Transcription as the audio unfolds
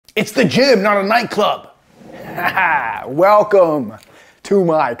It's the gym, not a nightclub. Welcome to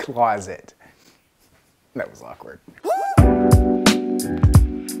my closet. That was awkward.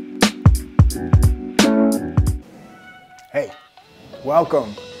 Hey,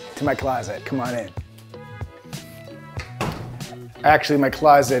 welcome to my closet. Come on in. Actually, my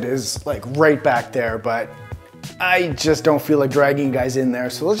closet is like right back there, but I just don't feel like dragging you guys in there,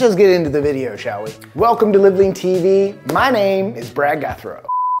 so let's just get into the video, shall we? Welcome to LiveLeanTV. My name is Brad Gathro.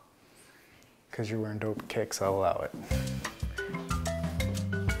 Because you're wearing dope kicks, I'll allow it.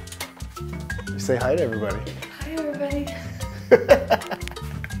 Say hi to everybody. Hi, everybody.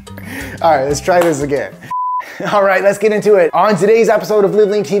 All right, let's try this again. All right, let's get into it. On today's episode of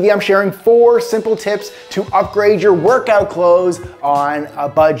LiveLeanTV, I'm sharing 4 simple tips to upgrade your workout clothes on a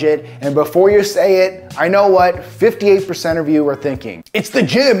budget. And before you say it, I know what 58% of you are thinking. It's the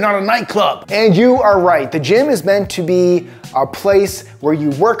gym, not a nightclub. And you are right. The gym is meant to be a place where you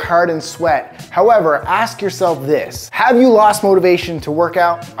work hard and sweat. However, ask yourself this. Have you lost motivation to work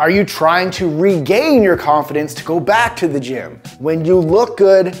out? Are you trying to regain your confidence to go back to the gym? When you look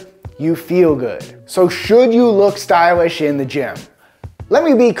good, you feel good. So should you look stylish in the gym? Let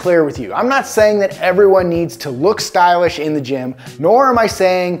me be clear with you. I'm not saying that everyone needs to look stylish in the gym, nor am I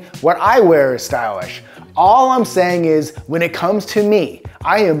saying what I wear is stylish. All I'm saying is when it comes to me,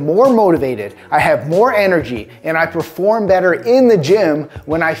 I am more motivated, I have more energy, and I perform better in the gym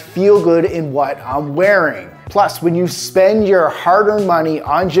when I feel good in what I'm wearing. Plus, when you spend your hard-earned money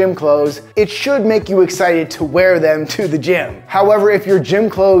on gym clothes, it should make you excited to wear them to the gym. However, if your gym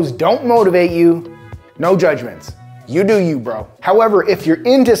clothes don't motivate you, no judgments. You do you, bro. However, if you're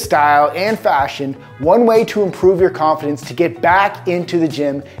into style and fashion, one way to improve your confidence to get back into the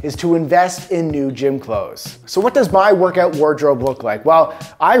gym is to invest in new gym clothes. So what does my workout wardrobe look like? Well,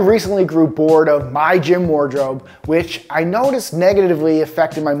 I recently grew bored of my gym wardrobe, which I noticed negatively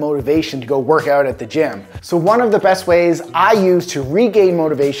affected my motivation to go work out at the gym. So one of the best ways I use to regain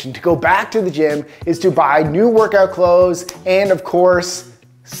motivation to go back to the gym is to buy new workout clothes and, of course,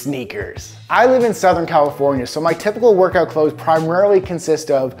 sneakers. I live in Southern California, so my typical workout clothes primarily consist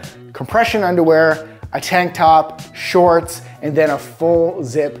of compression underwear, a tank top, shorts, and then a full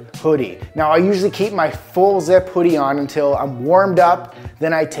zip hoodie. Now I usually keep my full zip hoodie on until I'm warmed up,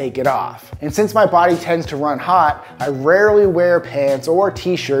 then I take it off. And since my body tends to run hot, I rarely wear pants or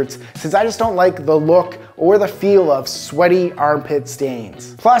t-shirts since I just don't like the look or the feel of sweaty armpit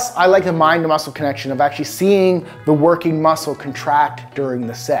stains. Plus, I like the mind-to-muscle connection of actually seeing the working muscle contract during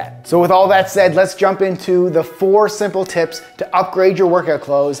the set. So with all that said, let's jump into the 4 simple tips to upgrade your workout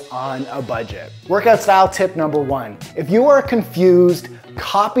clothes on a budget. Workout style tip number 1. If you are confused,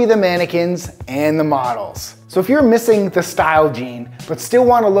 copy the mannequins and the models. So if you're missing the style gene, but still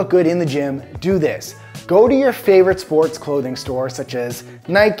want to look good in the gym, do this. Go to your favorite sports clothing store such as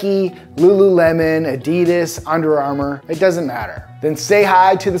Nike, Lululemon, Adidas, Under Armour, it doesn't matter. Then say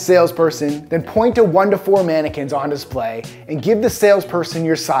hi to the salesperson, then point to 1 to 4 mannequins on display and give the salesperson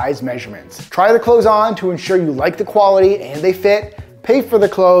your size measurements. Try the clothes on to ensure you like the quality and they fit, pay for the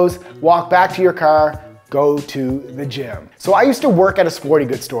clothes, walk back to your car, go to the gym. So I used to work at a sporting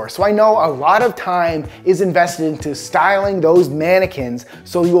goods store, so I know a lot of time is invested into styling those mannequins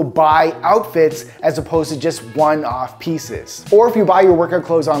so you'll buy outfits as opposed to just one-off pieces. Or if you buy your workout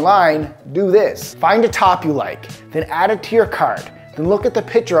clothes online, do this. Find a top you like, then add it to your cart. Then look at the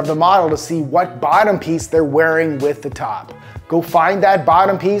picture of the model to see what bottom piece they're wearing with the top. Go find that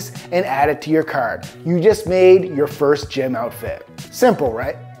bottom piece and add it to your cart. You just made your first gym outfit. Simple,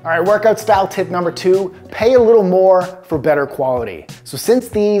 right? All right, workout style tip number 2, pay a little more for better quality. So since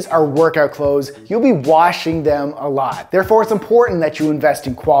these are workout clothes, you'll be washing them a lot. Therefore, it's important that you invest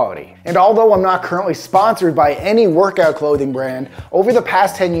in quality. And although I'm not currently sponsored by any workout clothing brand, over the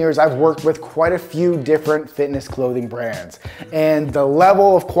past 10 years, I've worked with quite a few different fitness clothing brands. And the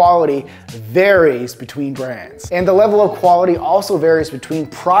level of quality varies between brands. And the level of quality also varies between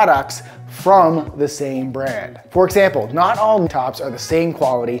products from the same brand. For example, not all tops are the same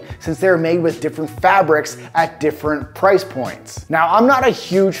quality since they're made with different fabrics at different price points. Now, I'm not a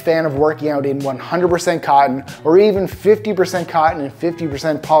huge fan of working out in 100% cotton or even 50% cotton and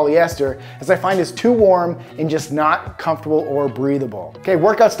 50% polyester, as I find it's too warm and just not comfortable or breathable. Okay,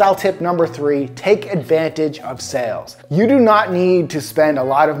 workout style tip number 3, take advantage of sales. You do not need to spend a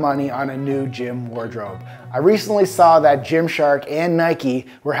lot of money on a new gym wardrobe. I recently saw that Gymshark and Nike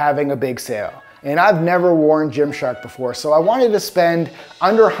were having a big sale. And I've never worn Gymshark before, so I wanted to spend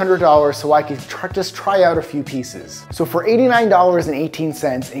under $100 so I could just try out a few pieces. So for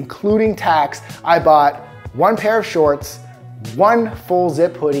 $89.18, including tax, I bought 1 pair of shorts, 1 full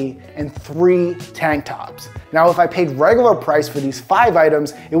zip hoodie, and 3 tank tops. Now, if I paid regular price for these 5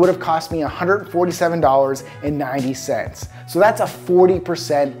 items, it would have cost me $147.90. So that's a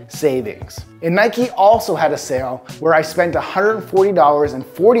 40% savings. And Nike also had a sale where I spent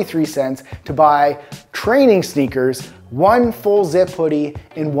 $140.43 to buy training sneakers, 1 full zip hoodie,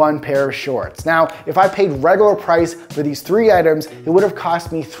 and 1 pair of shorts. Now, if I paid regular price for these 3 items, it would have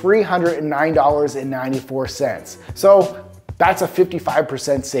cost me $309.94. So that's a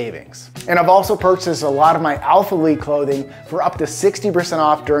 55% savings. And I've also purchased a lot of my Alpha Elite clothing for up to 60%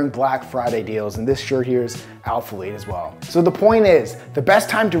 off during Black Friday deals, and this shirt here is Alpha Elite as well. So the point is, the best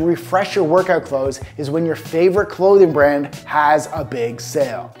time to refresh your workout clothes is when your favorite clothing brand has a big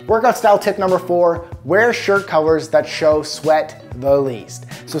sale. Workout style tip number 4, wear shirt colors that show sweat the least.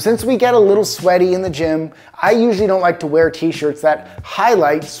 So since we get a little sweaty in the gym, I usually don't like to wear t-shirts that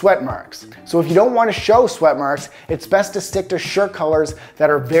highlight sweat marks. So if you don't want to show sweat marks, it's best to stick to shirt colors that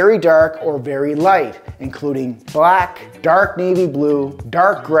are very dark or very light, including black, dark navy blue,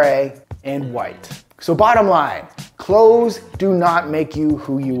 dark gray, and white. So bottom line, clothes do not make you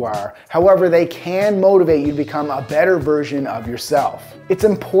who you are. However, they can motivate you to become a better version of yourself. It's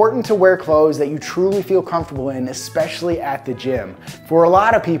important to wear clothes that you truly feel comfortable in, especially at the gym. For a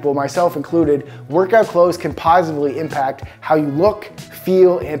lot of people, myself included, workout clothes can positively impact how you look,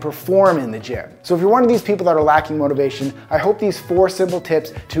 feel, and perform in the gym. So if you're one of these people that are lacking motivation, I hope these 4 simple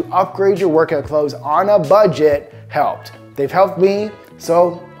tips to upgrade your workout clothes on a budget helped. They've helped me,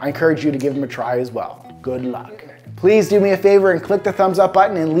 so I encourage you to give them a try as well. Good luck. Please do me a favor and click the thumbs up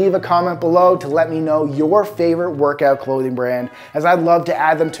button and leave a comment below to let me know your favorite workout clothing brand, as I'd love to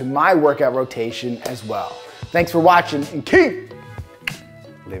add them to my workout rotation as well. Thanks for watching and keep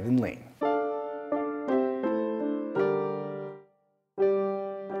living lean.